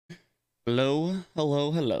Hello,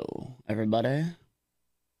 hello, hello, everybody.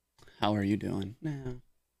 How are you doing? Nah,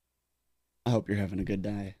 I hope you're having a good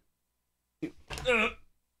day.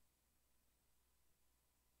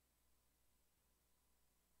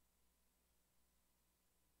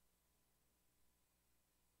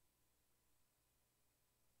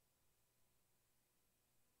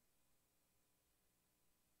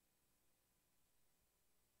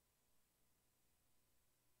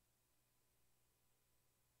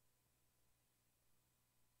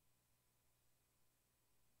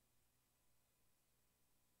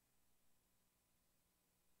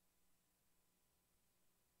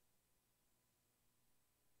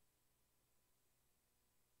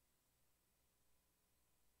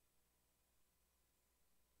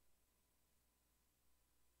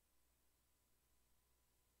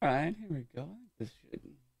 All right, here we go. I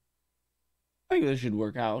think this should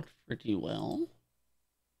work out pretty well.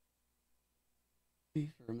 See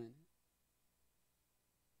for a minute.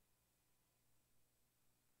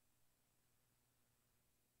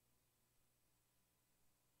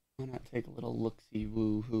 Why not take a little look-see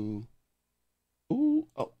woo-hoo? Ooh,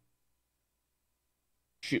 oh,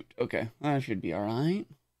 shoot. Okay, that should be all right.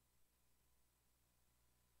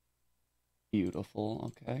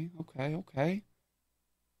 Beautiful. Okay, okay, okay.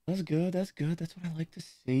 That's good. That's good. That's what I like to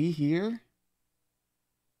see here.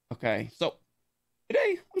 Okay, so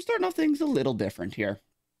today I'm starting off things a little different here.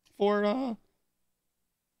 For I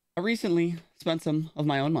recently spent some of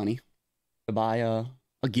my own money to buy a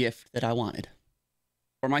gift that I wanted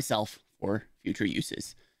for myself for future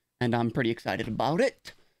uses. And I'm pretty excited about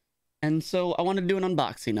it. And so I wanted to do an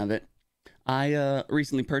unboxing of it. I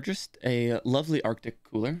recently purchased a lovely Arctic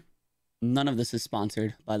cooler. None of this is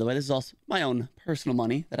sponsored, by the way. This is also my own personal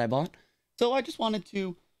money that I bought. So I just wanted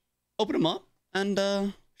to open them up and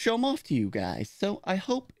show them off to you guys. So I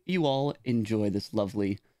hope you all enjoy this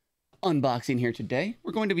lovely unboxing here today.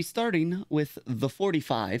 We're going to be starting with the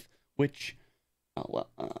 45, which,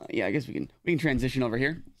 yeah, I guess we can transition over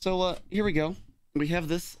here. So here we go. We have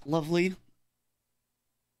this lovely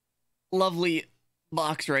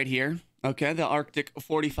box right here. Okay, the Arctic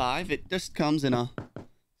 45. It just comes in a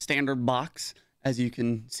standard box. As you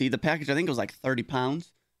can see, the package, I think it was like 30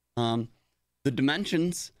 pounds. The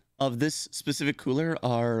dimensions of this specific cooler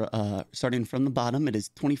are starting from the bottom. It is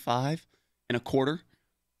 25 and a quarter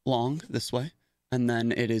long this way, and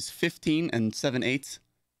then it is 15 and 7/8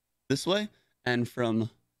 this way, and from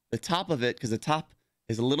the top of it, because the top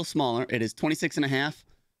is a little smaller, it is 26 and a half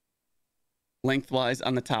lengthwise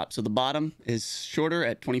on the top. So the bottom is shorter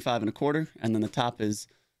at 25 and a quarter, and then the top is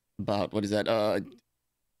about, what is that,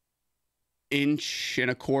 inch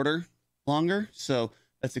and a quarter longer. So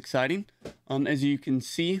that's exciting. As you can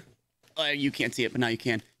see, you can't see it, but now you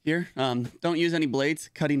can here. Don't use any blades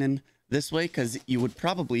cutting in this way, because you would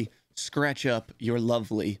probably scratch up your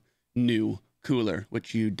lovely new cooler,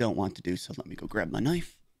 which you don't want to do. So let me go grab my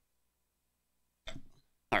knife.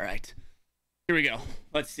 All right, here we go.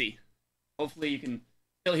 Let's see. Hopefully you can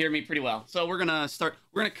still hear me pretty well. So we're gonna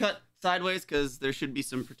cut sideways, because there should be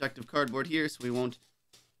some protective cardboard here, so we won't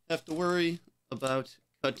have to worry about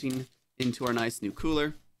cutting into our nice new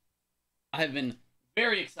cooler. I have been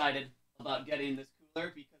very excited about getting this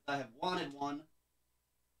cooler because I have wanted one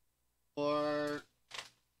for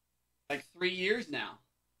like 3 years now.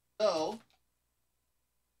 So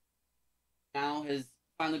now has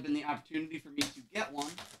finally been the opportunity for me to get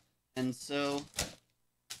one. And so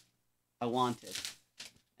I want it.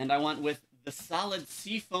 And I went with the solid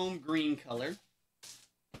seafoam green color,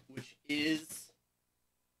 which is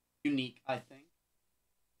unique, I think.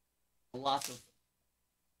 Lots of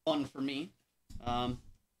fun for me.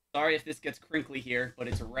 Sorry if this gets crinkly here, but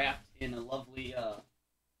it's wrapped in a lovely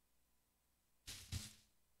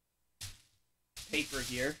paper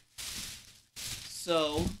here.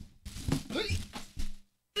 So, here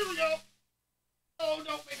we go. Oh,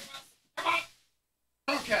 don't make a mess. Come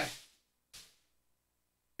on. Okay.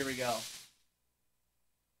 Here we go.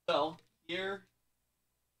 So, here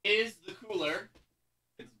is the cooler.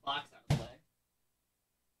 Get this box out of the way.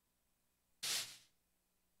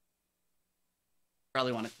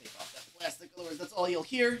 Probably want to take off that plastic, otherwise that's all you'll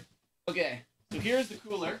hear. Okay, so here's the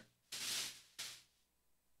cooler.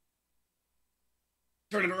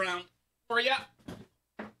 Turn it around for ya.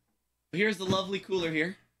 Here's the lovely cooler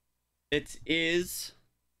here. It is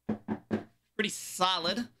pretty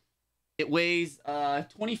solid. It weighs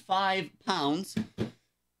 25 pounds.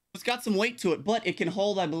 It's got some weight to it, but it can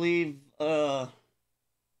hold, I believe, hold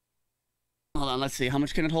on, let's see. How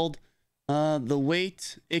much can it hold? The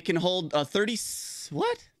weight, it can hold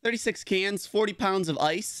 36 cans, 40 pounds of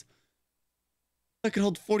ice. It could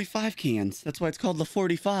hold 45 cans. That's why it's called the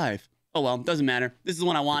 45. Oh well, doesn't matter. This is the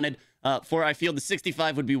one I wanted. For I feel the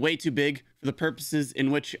 65 would be way too big for the purposes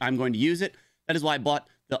in which I'm going to use it. That is why I bought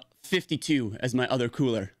the 52 as my other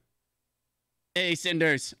cooler. Hey,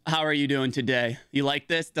 Cinders, how are you doing today? You like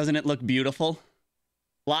this? Doesn't it look beautiful?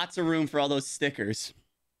 Lots of room for all those stickers.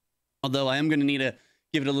 Although I am going to need to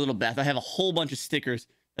give it a little bath. I have a whole bunch of stickers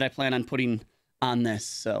that I plan on putting on this.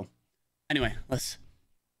 So anyway, let's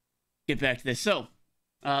get back to this. So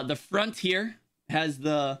the front here has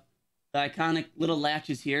the iconic little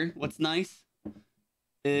latches here. What's nice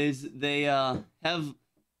is they kind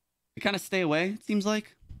of stay away, it seems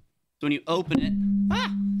like. So when you open it,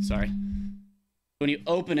 sorry. When you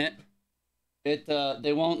open it,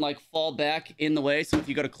 they won't like fall back in the way. So if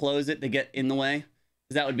you go to close it, they get in the way.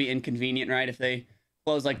 Because that would be inconvenient, right? If they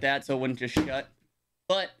close like that, so it wouldn't just shut.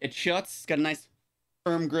 But it shuts. It's got a nice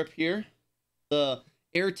firm grip here. The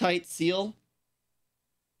airtight seal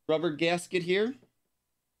rubber gasket here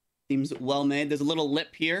seems well made. There's a little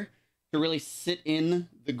lip here to really sit in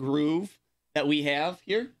the groove that we have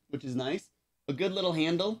here, which is nice. A good little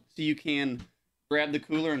handle so you can grab the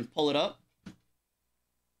cooler and pull it up.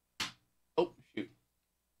 Oh, shoot.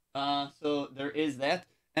 So there is that.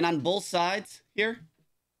 And on both sides here,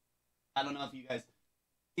 I don't know if you guys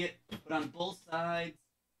see it, but on both sides,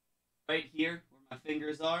 right here where my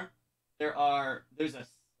fingers are, there's a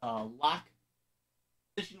lock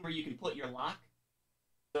position where you can put your lock.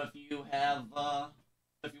 So if you have,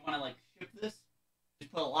 if you want to like ship this,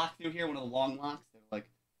 just put a lock through here, one of the long locks. They're like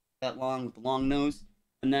that long with the long nose,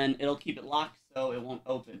 and then it'll keep it locked so it won't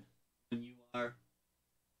open when you are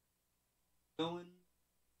going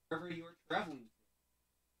wherever you are traveling.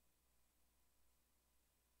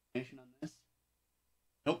 Information on this?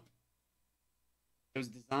 Nope. It was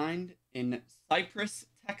designed in Cypress,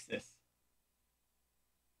 Texas.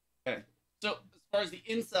 Okay, so as far as the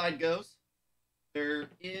inside goes, there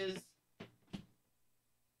is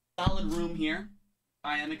solid room here.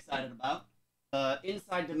 I am excited about.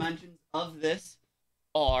 Inside dimensions of this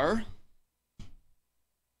are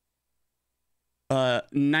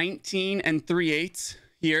 19 and 3/8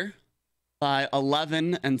 here by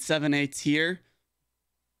 11 and 7/8 here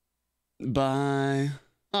by...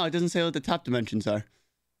 Oh, it doesn't say what the top dimensions are.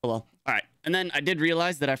 Oh well. All right. And then I did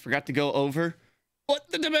realize that I forgot to go over what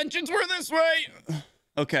the dimensions were this way.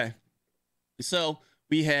 Okay. So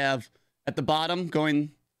we have at the bottom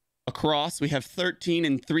going across, we have 13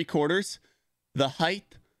 and 3/4. The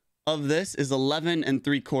height of this is 11 and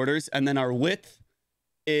 3/4. And then our width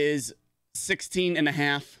is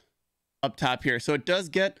 16.5 up top here. So it does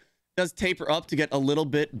taper up to get a little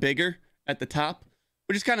bit bigger at the top,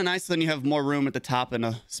 which is kind of nice. Then you have more room at the top and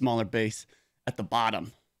a smaller base at the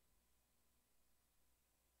bottom.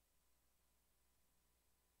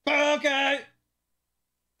 Okay.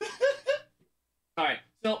 All right.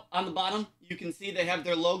 So on the bottom, you can see they have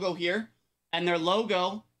their logo here, and their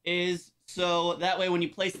logo is so that way when you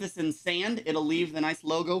place this in sand, it'll leave the nice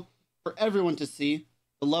logo for everyone to see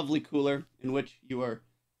the lovely cooler in which you are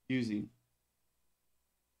using.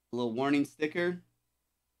 A little warning sticker.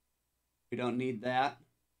 We don't need that.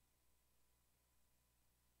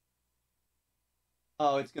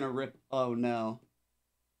 Oh, it's gonna rip. Oh no.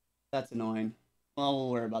 That's annoying. Well,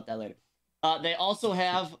 we'll worry about that later. They also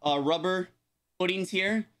have rubber footings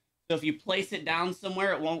here. So if you place it down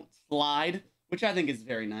somewhere, it won't slide, which I think is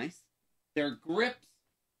very nice. Their grips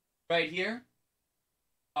right here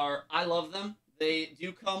I love them. They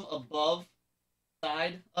do come above the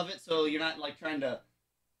side of it, so you're not like trying to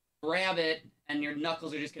grab it and your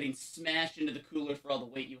knuckles are just getting smashed into the cooler for all the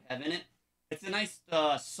weight you have in it. It's a nice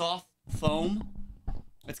soft foam.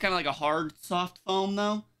 It's kind of like a hard soft foam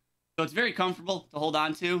though. So it's very comfortable to hold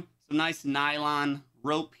on to. Some nice nylon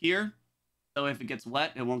rope here. So if it gets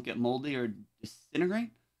wet, it won't get moldy or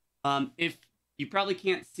disintegrate. If you probably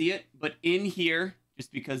can't see it, but in here,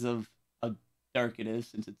 just because of how dark it is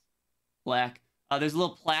since it's black, there's a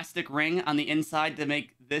little plastic ring on the inside to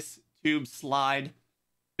make this tube slide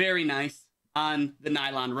very nice on the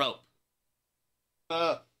nylon rope.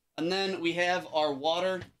 And then we have our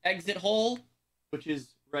water exit hole, which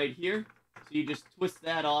is right here. So you just twist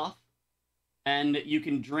that off and you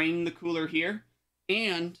can drain the cooler here.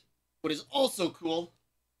 And what is also cool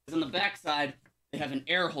is on the back side, they have an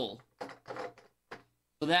air hole.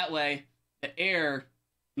 So that way the air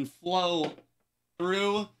can flow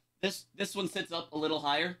through. This one sits up a little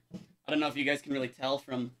higher. I don't know if you guys can really tell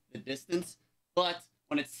from the distance, but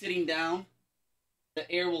when it's sitting down, the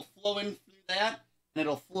air will flow in through that and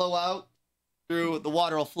it'll flow out through, the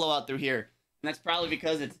water will flow out through here. And that's probably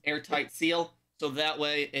because it's airtight seal. So that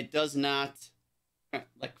way it does not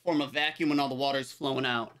like form a vacuum when all the water is flowing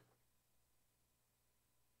out.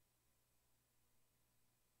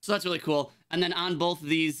 So that's really cool. And then on both of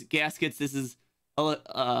these gaskets, this is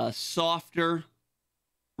a softer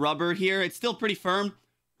rubber here. It's still pretty firm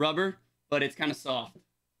rubber, but it's kind of soft.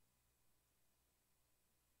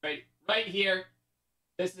 Right here,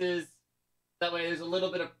 this is, that way there's a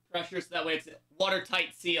little bit of pressure, so that way it's a watertight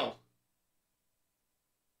seal.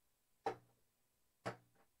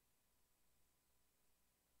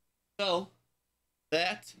 So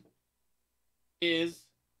that is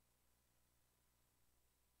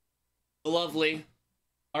the lovely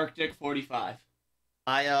RTIC 45.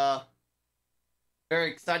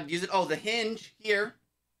 Very excited to use it. Oh, the hinge here,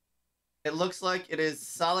 it looks like it is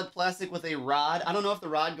solid plastic with a rod. I don't know if the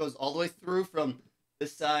rod goes all the way through from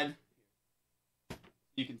this side.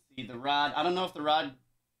 You can see the rod. I don't know if the rod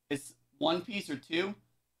is one piece or two,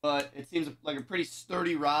 but it seems like a pretty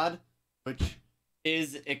sturdy rod, which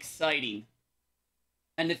is exciting.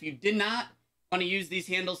 And if you did not want to use these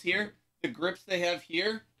handles here, the grips they have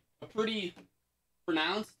here are pretty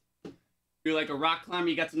pronounced. If you're like a rock climber,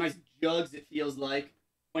 you got some nice jugs, it feels like,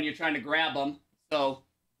 when you're trying to grab them. So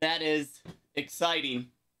that is exciting.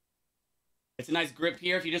 It's a nice grip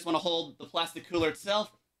here if you just want to hold the plastic cooler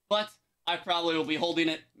itself, but I probably will be holding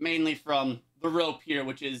it mainly from the rope here,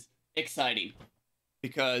 which is exciting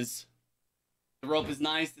because the rope is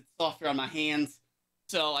nice. It's softer on my hands.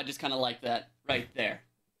 So I just kind of like that right there.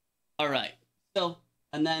 All right. So,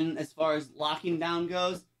 and then as far as locking down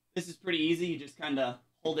goes, this is pretty easy. You just kind of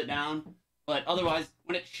hold it down. But otherwise,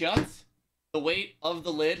 when it shuts, the weight of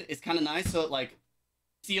the lid is kind of nice. So it like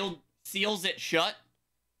seals it shut.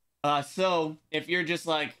 So if you're just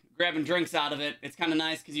like grabbing drinks out of it, it's kind of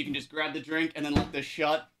nice because you can just grab the drink and then let this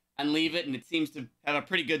shut and leave it. And it seems to have a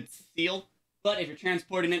pretty good seal. But if you're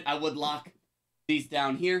transporting it, I would lock these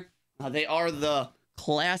down here. They are the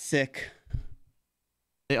classic.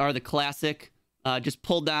 Just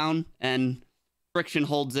pull down and friction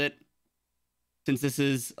holds it. Since this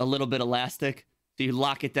is a little bit elastic, so you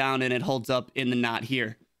lock it down and it holds up in the knot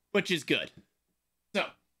here, which is good. So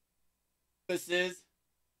this is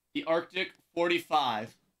the RTIC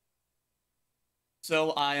 45. So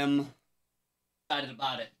I am excited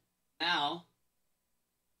about it. Now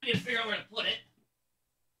I need to figure out where to put it.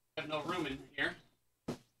 I have no room in here.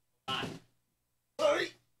 Sorry.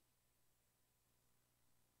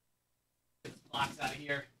 Get this box out of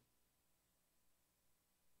here.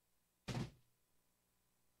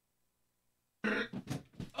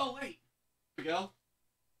 Oh, wait. Here we go.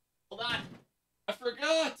 Hold on. I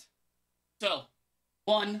forgot. So,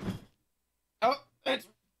 one. Oh, it's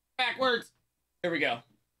backwards. Here we go.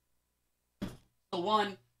 So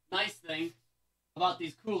one nice thing about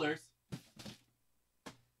these coolers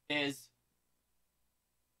is,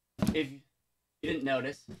 if you didn't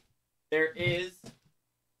notice, there is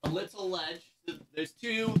a little ledge. There's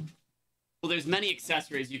two, well, there's many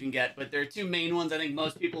accessories you can get, but there are two main ones I think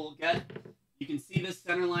most people will get. You can see this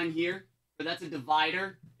center line here, but that's a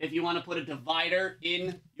divider. If you want to put a divider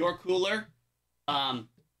in your cooler,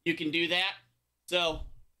 you can do that. So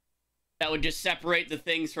that would just separate the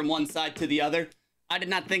things from one side to the other. I did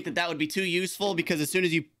not think that that would be too useful because as soon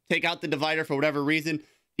as you take out the divider for whatever reason,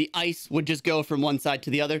 the ice would just go from one side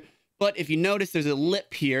to the other. But if you notice, there's a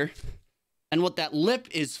lip here. And what that lip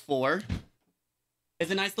is for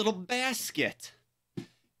is a nice little basket.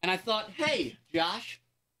 And I thought, hey, Josh,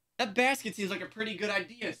 that basket seems like a pretty good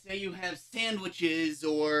idea. Say you have sandwiches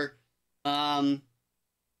or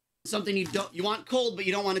something you want cold, but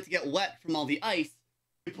you don't want it to get wet from all the ice.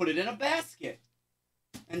 You put it in a basket.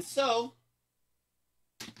 And so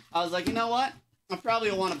I was like, you know what? I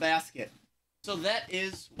probably will want a basket. So that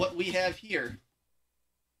is what we have here.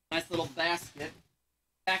 Nice little basket.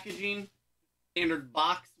 Packaging. Standard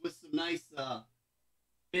box with some nice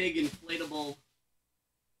big inflatable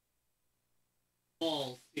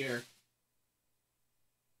balls here.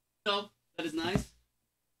 So that is nice.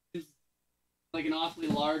 It's like an awfully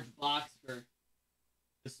large box for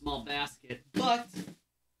a small basket. But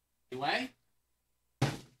anyway,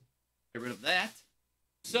 get rid of that.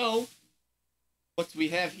 So what we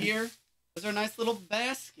have here is our nice little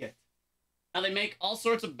basket. Now they make all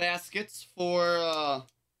sorts of baskets for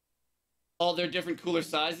all their different cooler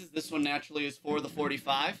sizes. This one naturally is for the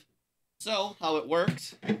 45. So how it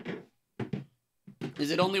works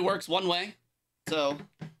is it only works one way. So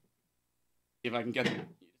see if I can get you to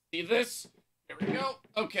see this. Here we go.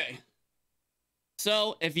 Okay.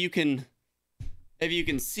 So if you can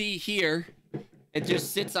see here, it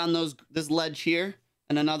just sits on this ledge here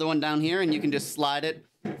and another one down here, and you can just slide it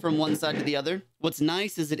from one side to the other. What's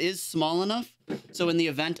nice is it is small enough, so in the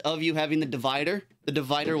event of you having the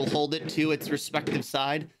divider will hold it to its respective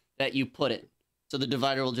side that you put it. So the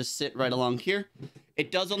divider will just sit right along here.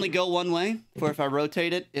 it does only go one way, for if I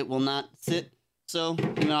rotate it, it will not sit. So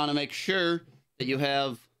you want to make sure that you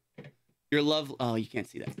have your oh, you can't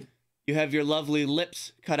see that. You have your lovely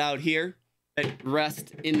lips cut out here that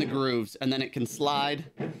rest in the grooves, and then it can slide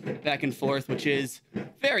back and forth, which is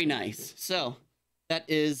very nice. So that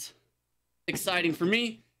is exciting for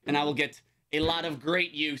me, and I will get a lot of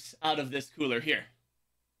great use out of this cooler here.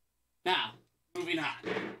 Now, moving on.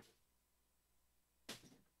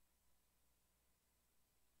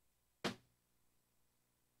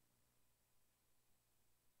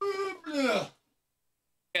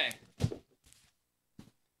 Okay.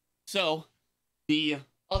 So, the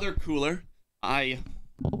other cooler I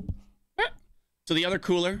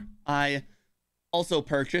also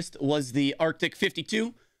purchased was the RTIC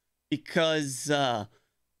 52 because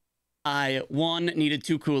I, one, needed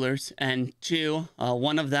two coolers, and two,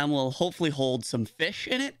 one of them will hopefully hold some fish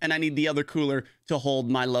in it, and I need the other cooler to hold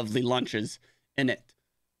my lovely lunches in it.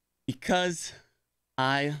 Because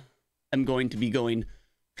I am going to be going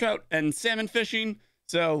trout and salmon fishing,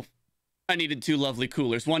 so I needed two lovely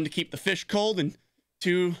coolers. One to keep the fish cold, and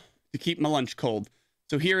two to keep my lunch cold.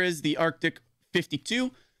 So here is the RTIC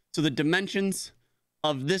 52. So the dimensions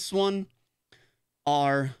of this one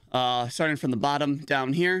are, starting from the bottom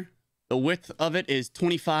down here, the width of it is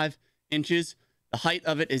 25 inches. The height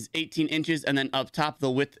of it is 18 inches. And then up top,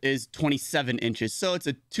 the width is 27 inches. So it's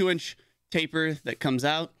a 2-inch taper that comes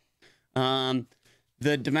out.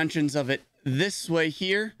 The dimensions of it this way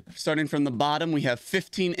here, starting from the bottom, we have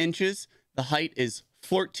 15 inches. The height is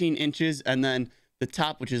 14 inches. And then the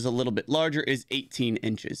top, which is a little bit larger, is 18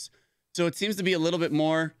 inches. So it seems to be a little bit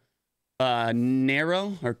more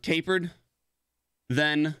narrow or tapered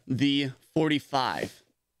than the 45.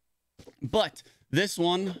 But this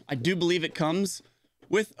one, I do believe it comes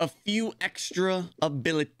with a few extra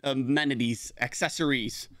amenities,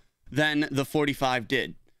 accessories than the 45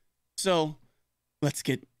 did. So let's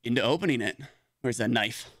get into opening it. Where's that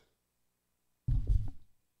knife?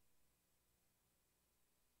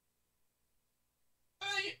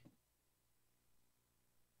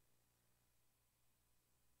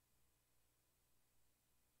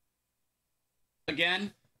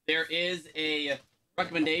 Again, there is a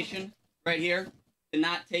recommendation right here to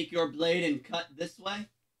not take your blade and cut this way.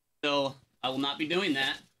 So I will not be doing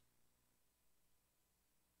that.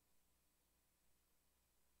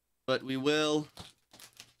 But we will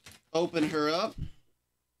open her up.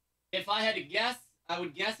 If I had to guess, I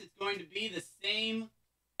would guess it's going to be the same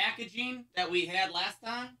packaging that we had last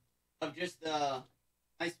time, of just a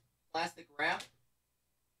nice plastic wrap.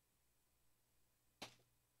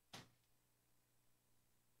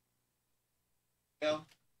 Go.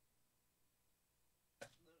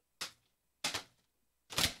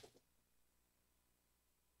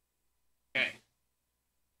 Okay.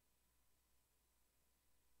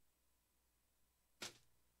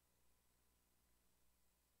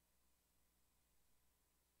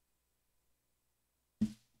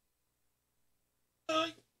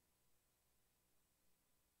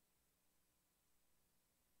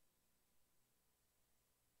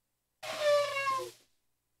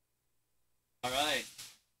 All right.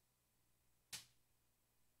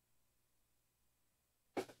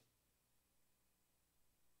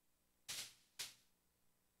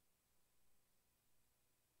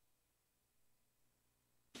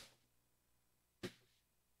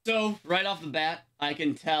 So right off the bat, I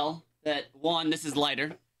can tell that one, this is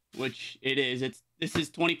lighter, which it is. This is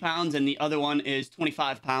 20 pounds and the other one is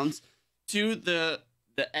 25 pounds. Two, the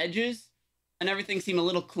edges and everything seem a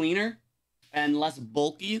little cleaner and less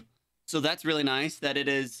bulky. So that's really nice that it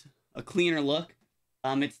is a cleaner look.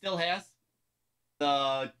 It still has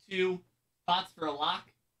the two spots for a lock.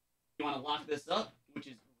 You want to lock this up, which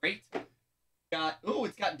is great.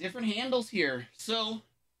 It's got different handles here. So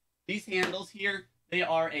these handles here, they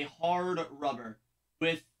are a hard rubber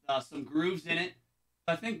with some grooves in it.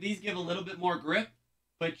 I think these give a little bit more grip,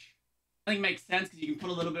 which I think makes sense because you can put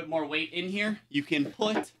a little bit more weight in here. You can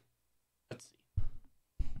put, let's see.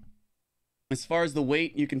 As far as the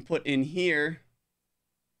weight you can put in here,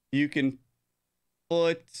 you can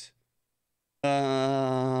put,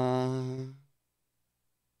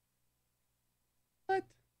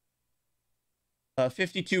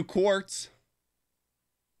 52 quarts.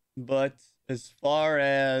 But as far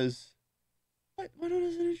as, what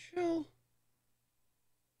doesn't it show?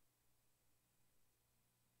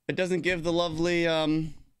 It doesn't give the lovely, how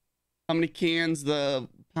many cans, the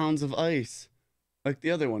pounds of ice, like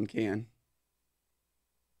the other one can.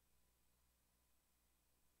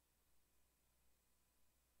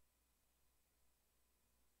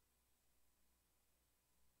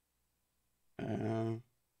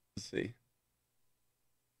 Let's see.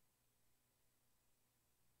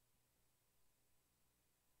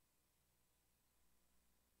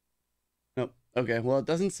 Okay, well, it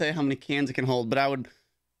doesn't say how many cans it can hold, but I would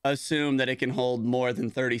assume that it can hold more than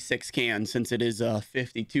 36 cans since it is a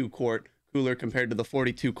 52 quart cooler compared to the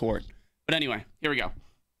 42 quart. But anyway, here we go.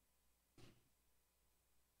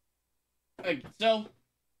 So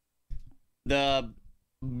the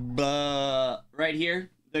right here,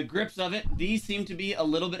 the grips of it, these seem to be a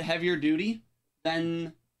little bit heavier duty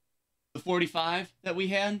than the 45 that we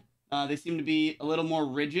had. They seem to be a little more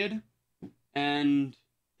rigid, and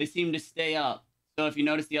they seem to stay up. So if you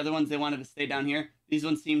notice the other ones, they wanted to stay down here. These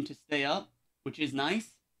ones seem to stay up, which is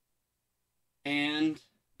nice. And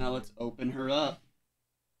now let's open her up.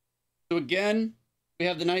 So again, we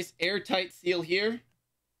have the nice airtight seal here.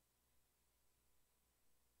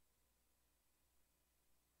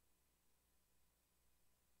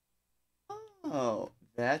 Oh,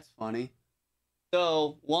 that's funny.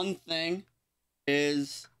 So one thing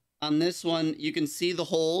is on this one, you can see the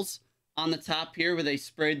holes on the top here where they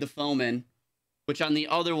sprayed the foam in, which on the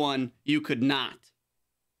other one, you could not.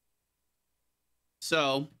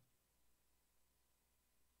 So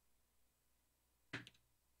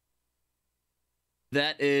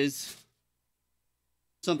that is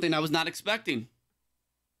something I was not expecting.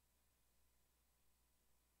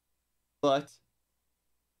 But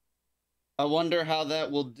I wonder how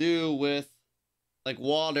that will do with like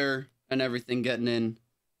water and everything getting in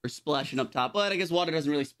or splashing up top. But I guess water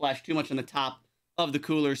doesn't really splash too much on the top of the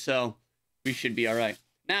cooler, so we should be all right.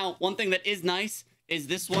 Now, one thing that is nice is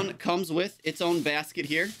this one comes with its own basket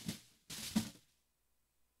here.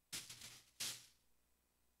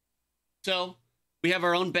 So we have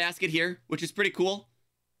our own basket here, which is pretty cool.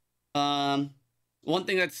 One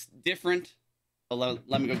thing that's different. Oh,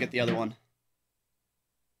 let me go get the other one.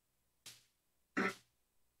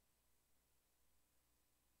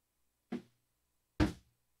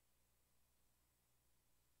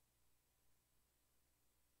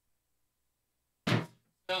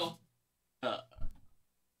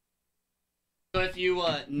 So if you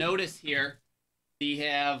notice here, we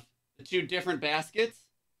have the two different baskets,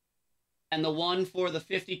 and the one for the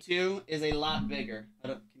 52 is a lot bigger.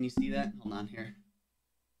 Can you see that? Hold on here.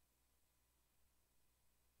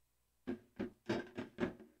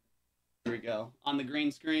 There we go, on the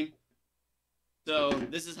green screen. So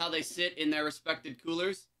this is how they sit in their respected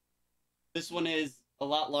coolers. This one is a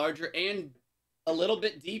lot larger and a little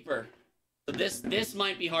bit deeper. So this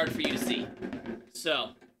might be hard for you to see. So,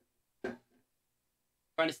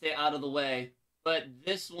 trying to stay out of the way. But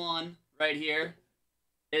this one right here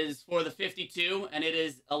is for the 52, and it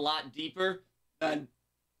is a lot deeper than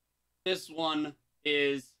this one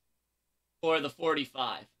is for the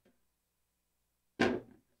 45. So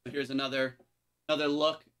here's another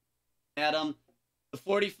look at them. The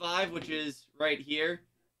 45, which is right here,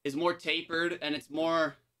 is more tapered, and it's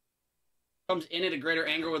more comes in at a greater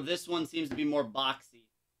angle, where this one seems to be more boxy,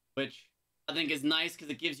 which I think is nice because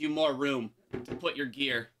it gives you more room to put your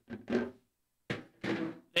gear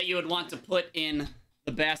that you would want to put in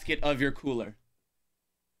the basket of your cooler.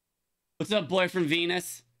 What's up, boyfriend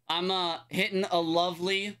Venus? I'm hitting a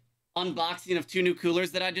lovely unboxing of two new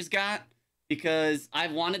coolers that I just got because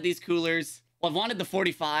I've wanted these coolers. Well, I've wanted the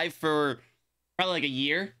 45 for probably like a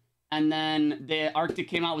year, and then the RTIC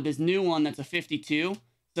came out with this new one that's a 52.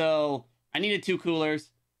 So I needed two coolers,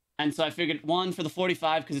 and so I figured one for the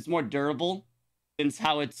 45 because it's more durable since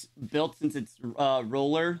how it's built, since it's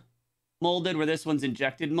roller molded, where this one's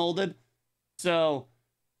injected molded. So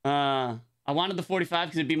I wanted the 45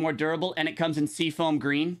 because it'd be more durable, and it comes in seafoam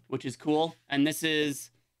green, which is cool. And this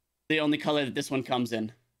is the only color that this one comes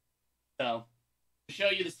in. So to show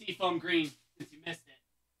you the seafoam green, since you missed it.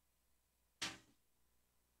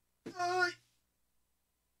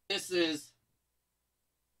 This is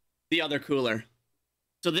the other cooler.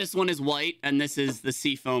 So this one is white, and this is the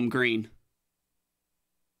seafoam green.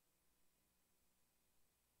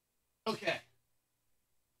 Okay.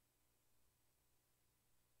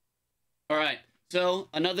 All right. So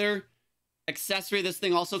another accessory this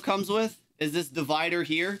thing also comes with is this divider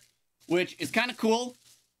here, which is kind of cool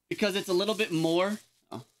because it's a little bit more.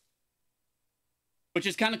 Which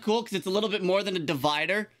is kind of cool because it's a little bit more than a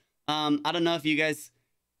divider. I don't know if you guys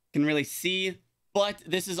can really see, but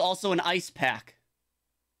this is also an ice pack.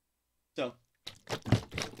 So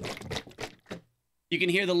you can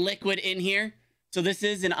hear the liquid in here. So this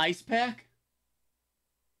is an ice pack.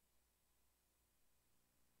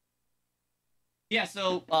 Yeah,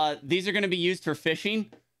 so these are going to be used for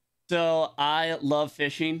fishing. So I love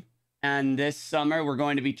fishing. And this summer, we're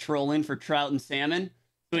going to be trolling for trout and salmon.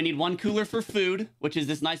 So we need one cooler for food, which is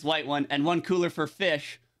this nice white one, and one cooler for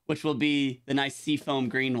fish, which will be the nice seafoam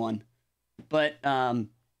green one. But, so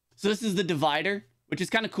this is the divider, which is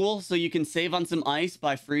kind of cool. So you can save on some ice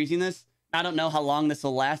by freezing this. I don't know how long this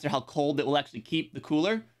will last or how cold it will actually keep the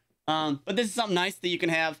cooler. But this is something nice that you can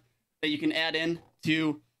have, that you can add in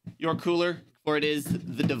to your cooler, for it is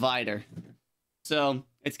the divider. So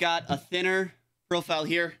it's got a thinner profile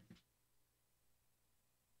here.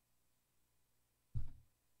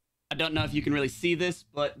 I don't know if you can really see this,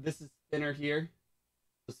 but this is thinner here.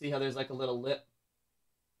 You'll see how there's like a little lip.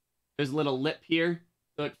 There's a little lip here,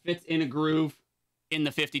 so it fits in a groove in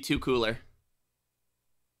the 52 cooler.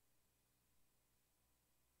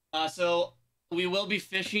 So we will be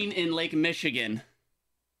fishing in Lake Michigan.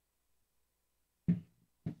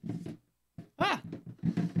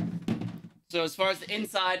 So as far as the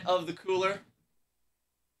inside of the cooler,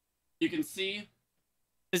 you can see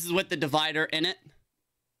this is with the divider in it.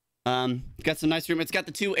 Got some nice room. It's got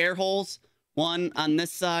the 2 air holes, one on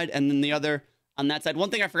this side and then the other on that side. One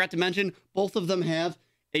thing I forgot to mention, both of them have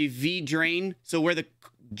a V drain. So where the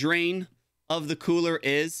drain of the cooler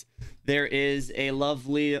is, there is a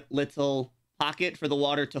lovely little pocket for the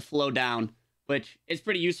water to flow down, which is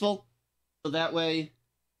pretty useful. So that way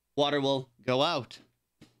water will go out.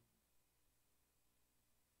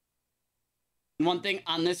 One thing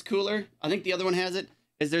on this cooler, I think the other one has it,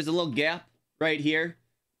 is there's a little gap right here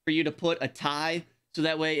for you to put a tie. So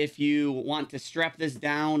that way, if you want to strap this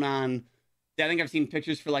down on, I think I've seen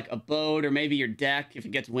pictures for like a boat or maybe your deck if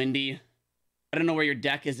it gets windy. I don't know where your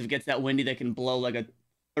deck is. If it gets that windy, they can blow like a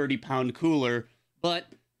 30-pound cooler. But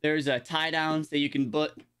there's a tie downs that you can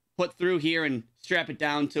put through here and strap it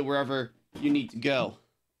down to wherever you need to go.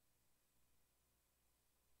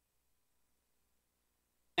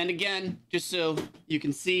 And again, just so you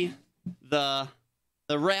can see, the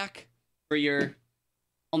rack for your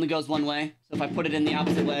only goes one way. So if I put it in the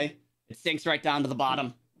opposite way, it sinks right down to the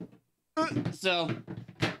bottom. So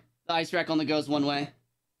the ice rack only goes one way.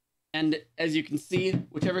 And as you can see,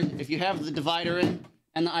 if you have the divider in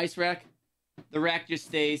and the ice rack, the rack just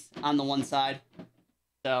stays on the one side.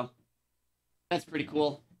 So that's pretty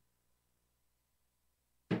cool.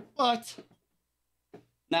 But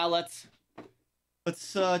now let's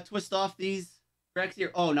twist off these racks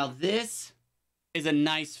here. Oh, now this is a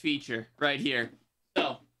nice feature right here.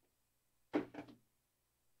 So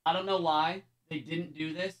I don't know why they didn't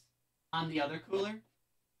do this on the other cooler,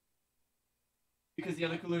 because the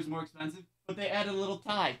other cooler is more expensive, but they added a little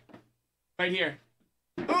tie right here.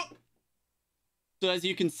 Oh! So as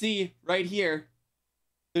you can see right here,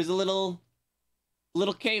 there's a little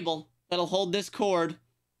cable that'll hold this cord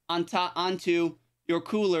onto your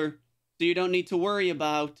cooler, so you don't need to worry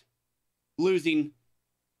about losing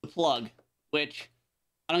the plug, which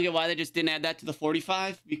I don't get why they just didn't add that to the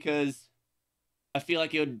 45, because I feel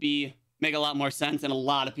like it would make a lot more sense and a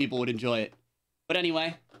lot of people would enjoy it. But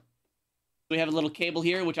anyway, we have a little cable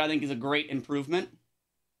here, which I think is a great improvement.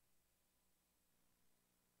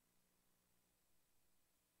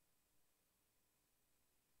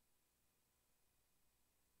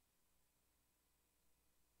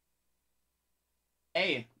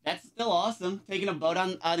 Hey, that's still awesome. Taking a boat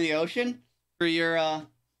on the ocean for your,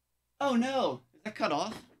 oh no, is that cut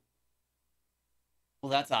off?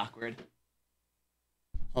 Well, that's awkward.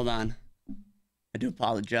 Hold on. I do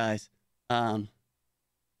apologize. That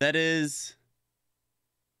is...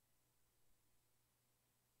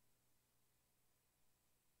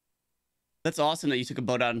 That's awesome that you took a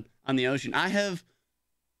boat on the ocean. I have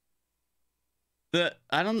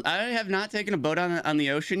not taken a boat on the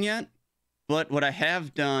ocean yet, but what I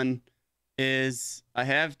have done is I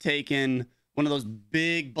have taken one of those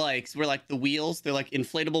big bikes where like the wheels, they're like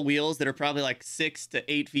inflatable wheels that are probably like 6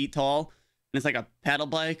 to 8 feet tall. And it's like a pedal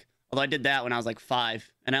bike. Although I did that when I was like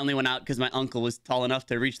 5. And I only went out because my uncle was tall enough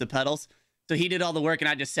to reach the pedals. So he did all the work and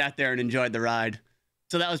I just sat there and enjoyed the ride.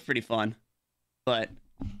 So that was pretty fun. But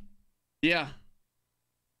yeah.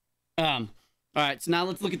 All right, so now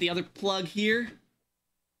let's look at the other plug here.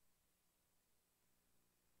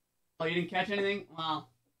 Oh, you didn't catch anything? Well,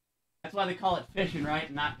 that's why they call it fishing,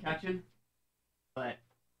 right? Not catching. But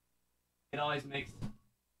it always makes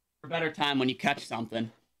for better time when you catch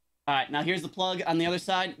something. All right, now here's the plug on the other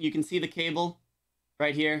side. You can see the cable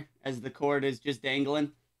right here as the cord is just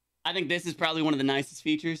dangling. I think this is probably one of the nicest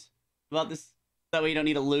features about this. That way you don't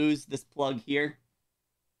need to lose this plug here.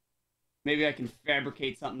 Maybe I can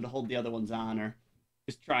fabricate something to hold the other ones on, or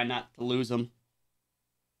just try not to lose them.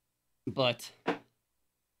 But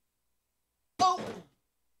oh,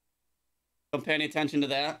 don't pay any attention to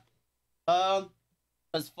that.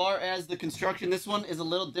 As far as the construction, this one is a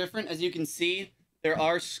little different. As you can see, there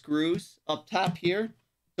are screws up top here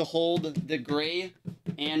to hold the gray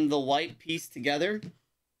and the white piece together.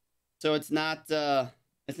 So it's not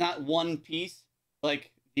one piece.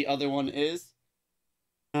 like the other one is.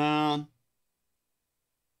 Um,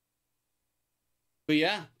 but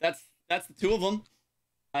yeah, that's the two of them.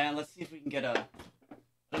 Let's see if we can get a.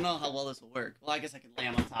 I don't know how well this will work. Well, I guess I can lay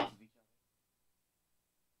them on top of each other.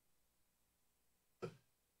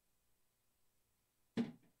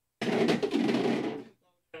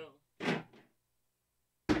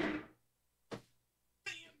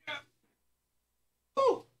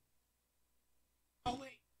 Oh! Oh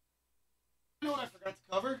wait. You know what I forgot to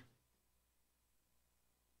cover?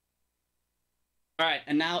 All right,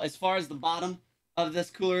 and now as far as the bottom of this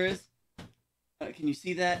cooler is, can you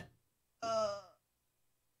see that? All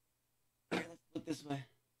right, let's put it this way.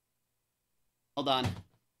 Hold on.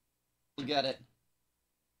 We'll get it.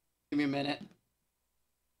 Give me a minute.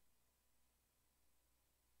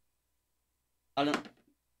 I don't.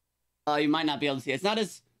 You might not be able to see it.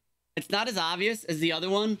 It's not as obvious as the other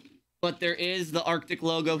one, but there is the Arctic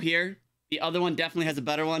logo here. The other one definitely has a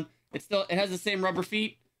better one. It has the same rubber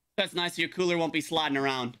feet. That's nice, so your cooler won't be sliding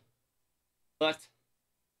around. But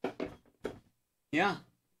yeah.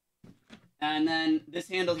 And then this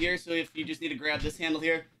handle here, so if you just need to grab this handle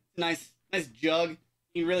here, nice jug.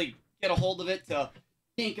 You can really get a hold of it to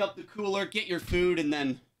kink up the cooler, get your food, and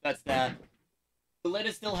then that's that. The lid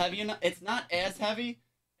is still heavy enough. It's not as heavy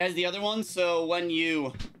as the other one, so when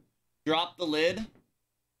you drop the lid,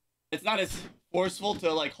 it's not as forceful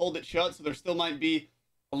to like hold it shut, so there still might be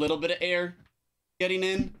a little bit of air getting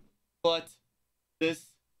in, but this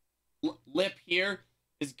lip here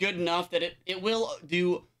is good enough that it will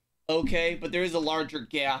do okay, but there is a larger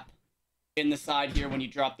gap in the side here when you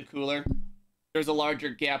drop the cooler. There's a larger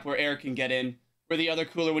gap where air can get in, where the other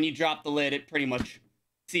cooler, when you drop the lid, it pretty much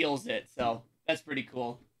seals it, so that's pretty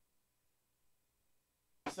cool.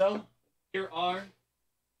 So, here are...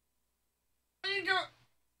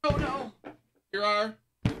 Oh no!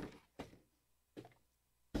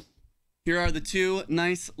 Here are the two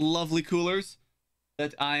nice, lovely coolers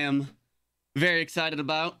that I am very excited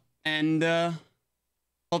about and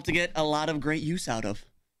hope to get a lot of great use out of.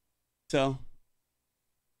 So,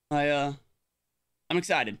 I'm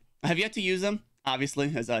excited. I have yet to use them,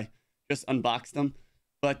 obviously, as I just unboxed them.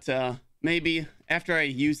 But maybe after I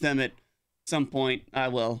use them at some point, I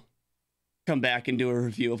will come back and do a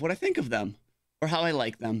review of what I think of them or how I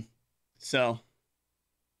like them. So,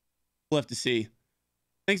 we'll have to see.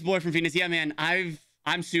 Thanks, Boy from Phoenix. Yeah, man,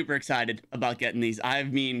 I'm super excited about getting these. I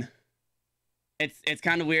mean, it's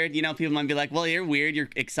kind of weird. You know, people might be like, well, you're weird. You're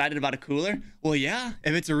excited about a cooler. Well, yeah,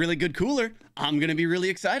 if it's a really good cooler, I'm going to be really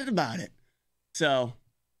excited about it. So,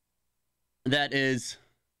 that is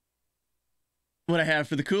what I have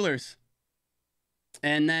for the coolers.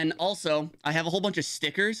 And then also, I have a whole bunch of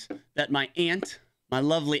stickers that my aunt, my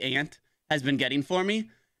lovely aunt, has been getting for me.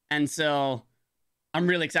 And so, I'm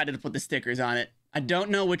really excited to put the stickers on it. I don't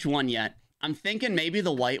know which one yet. I'm thinking maybe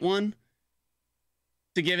the white one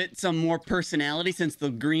to give it some more personality, since the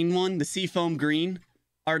green one, the seafoam green,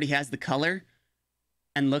 already has the color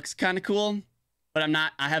and looks kind of cool. But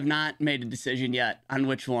I have not made a decision yet on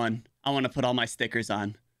which one I want to put all my stickers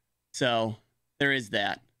on. So there is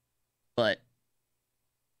that. But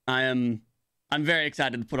I'm very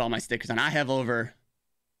excited to put all my stickers on. I have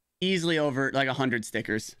easily over like 100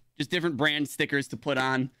 stickers, just different brand stickers to put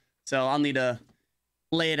on. So I'll need to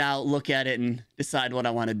lay it out, look at it, and decide what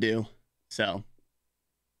I want to do. So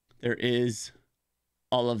there is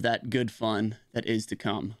all of that good fun that is to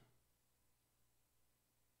come.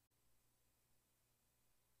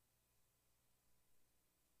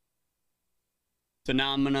 So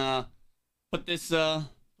now I'm gonna put these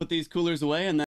coolers away, and then